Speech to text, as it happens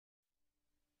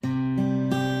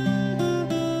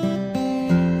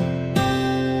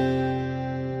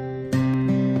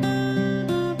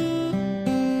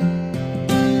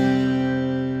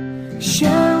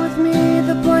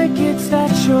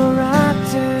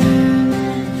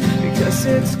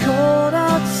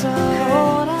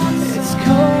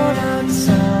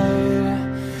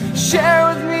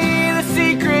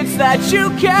that you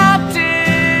kept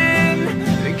in,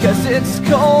 because it's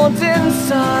cold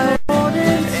inside.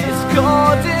 It's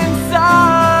cold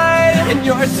inside, and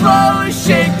your slow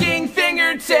shaking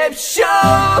fingertips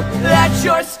show that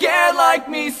you're scared like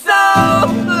me. So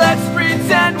let's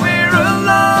pretend we're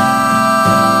alone.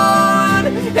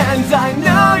 And I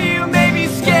know you may be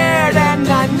scared, and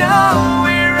I know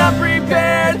we're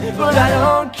unprepared, but I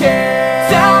don't care.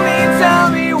 Tell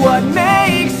me what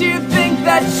makes you think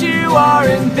that you are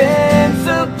invincible.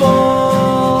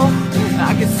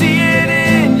 I can see it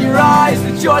in your eyes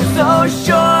that you're so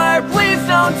sure. Please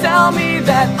don't tell me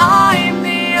that I'm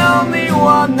the only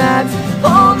one that's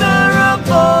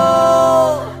vulnerable.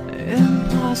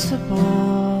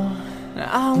 Impossible.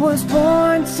 I was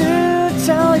born to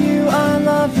tell you I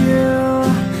love you.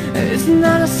 Isn't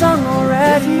that a song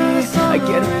already? I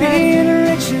get a beat,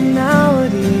 a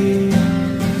originality.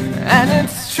 And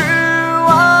it's true,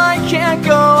 I can't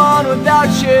go on without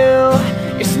you.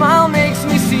 Your smile makes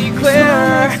me see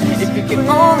clearer. If you can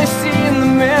only see in the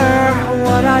mirror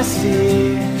what I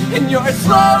see. And your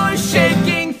slow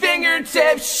shaking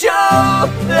fingertips show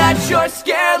that you're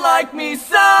scared like me.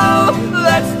 So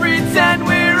let's pretend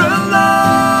we're alone.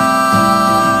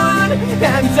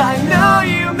 And I know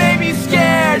you may be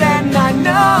scared, and I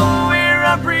know we're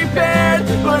unprepared,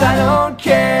 but I don't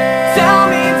care. Tell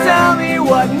me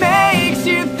what makes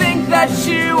you think that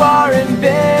you are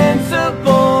invincible.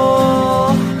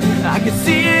 I can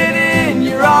see it in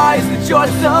your eyes that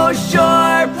you're so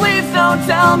sure. Please don't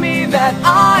tell me that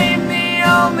I'm the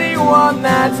only one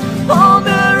that's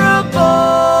vulnerable.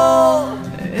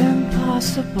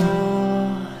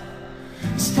 Impossible.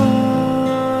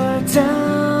 Slow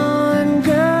down,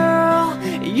 girl,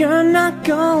 you're not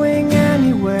going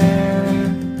anywhere.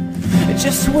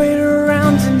 Just wait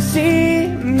around and see.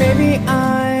 Maybe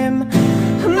I'm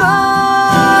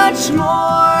much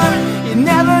more. You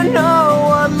never know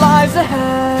what lies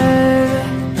ahead.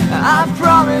 I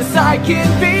promise I can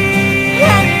be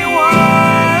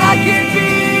anyone. I can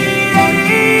be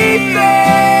anything.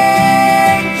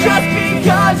 Just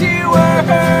because you were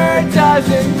hurt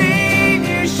doesn't mean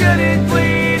you shouldn't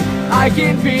bleed. I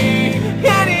can be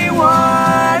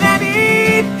anyone,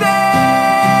 anything.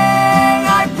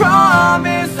 I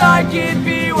promise I can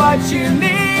be what you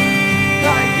need.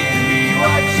 I can be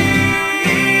what you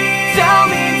need. Tell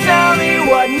me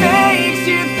what makes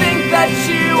you think that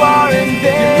you are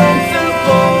invincible.